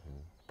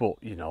 But,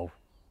 you know,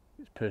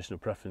 it's personal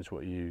preference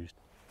what you used.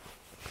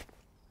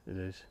 It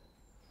is.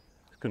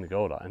 It's going to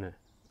go, that, isn't it?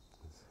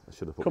 I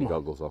should have put my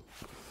goggles on.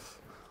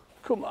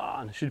 Come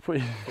on, should you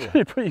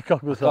put your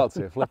goggles on? I can't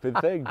see a flipping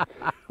thing.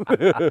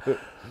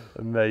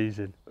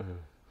 Amazing.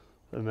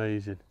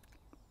 Amazing.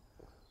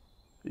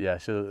 Yeah,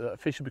 so the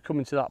fish will be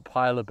coming to that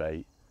pile of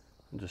bait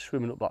and just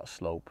swimming up that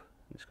slope.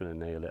 It's going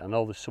to nail it. I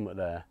know there's something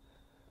there.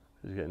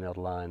 He's getting the odd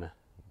liner.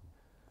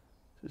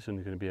 It's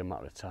only going to be a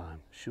matter of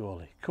time,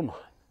 surely. Come on.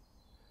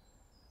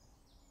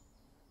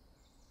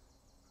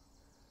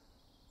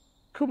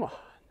 Come on.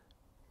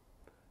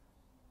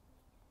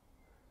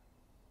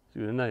 Is he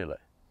going to nail it?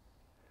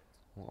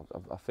 Well,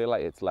 I feel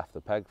like it's left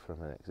the peg for a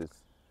minute, because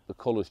the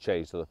colour's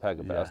changed to the peg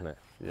a bit, hasn't it?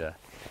 Yeah.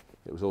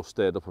 It was all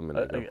stirred up a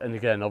minute ago. And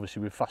again,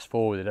 obviously, we've fast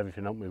forwarded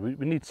everything, haven't we?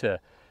 We need to.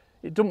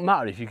 It doesn't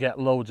matter if you get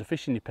loads of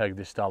fish in your peg,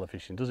 this style of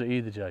fishing, does it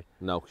either, Jay?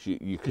 No, because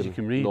you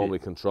can read normally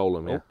it. control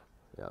them, yeah. Oh.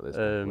 Yeah, there's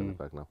nothing in the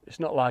peg now. It's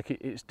not like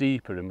it's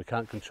deeper and we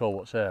can't control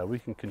what's there. We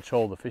can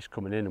control the fish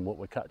coming in and what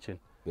we're catching.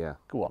 Yeah.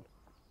 Go on.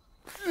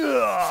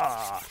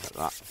 Like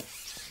that.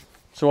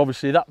 So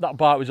obviously that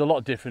bite was a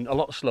lot different, a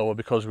lot slower,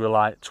 because we were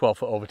like 12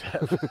 foot over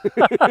depth.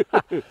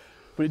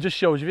 But it just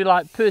shows if you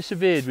like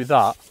persevered with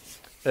that,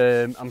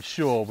 I'm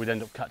sure we'd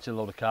end up catching a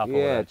load of carp.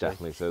 Yeah,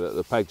 definitely. So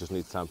the peg just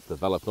needs time to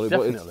develop.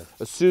 Definitely.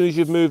 But as soon as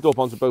you've moved up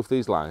onto both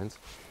these lines,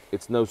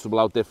 it's noticeable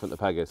how different the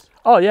peg is.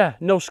 Oh yeah,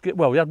 no skim.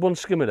 Well, we had one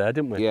skimmer there,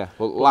 didn't we? Yeah,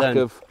 but lack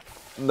of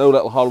no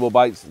little horrible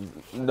bites,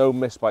 no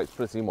miss bites,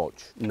 pretty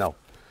much. No.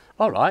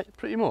 All right,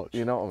 pretty much.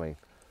 You know what I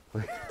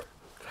mean?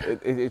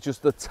 It's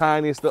just the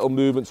tiniest little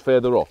movements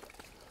further up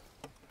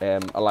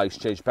allow you to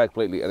change peg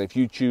completely. And if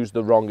you choose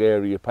the wrong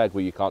area of peg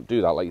where you can't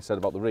do that, like you said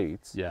about the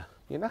reeds, yeah,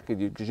 you're knackered,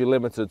 because you're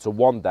limited to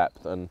one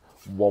depth and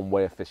one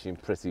way of fishing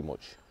pretty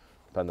much,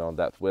 depending on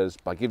depth. Whereas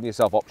by giving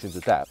yourself options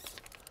of depth,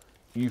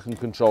 you can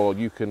control,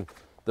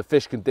 the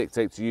fish can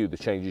dictate to you the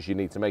changes you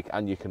need to make,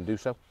 and you can do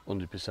so.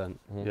 100%.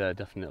 Yeah,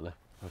 definitely.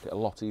 Make it a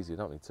lot easier,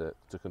 don't you,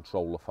 to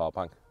control the far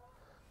bank.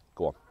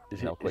 Go on.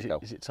 Is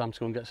it time to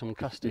go and get some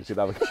casting? You could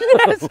have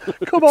Yes!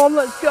 Come on,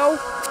 let's go.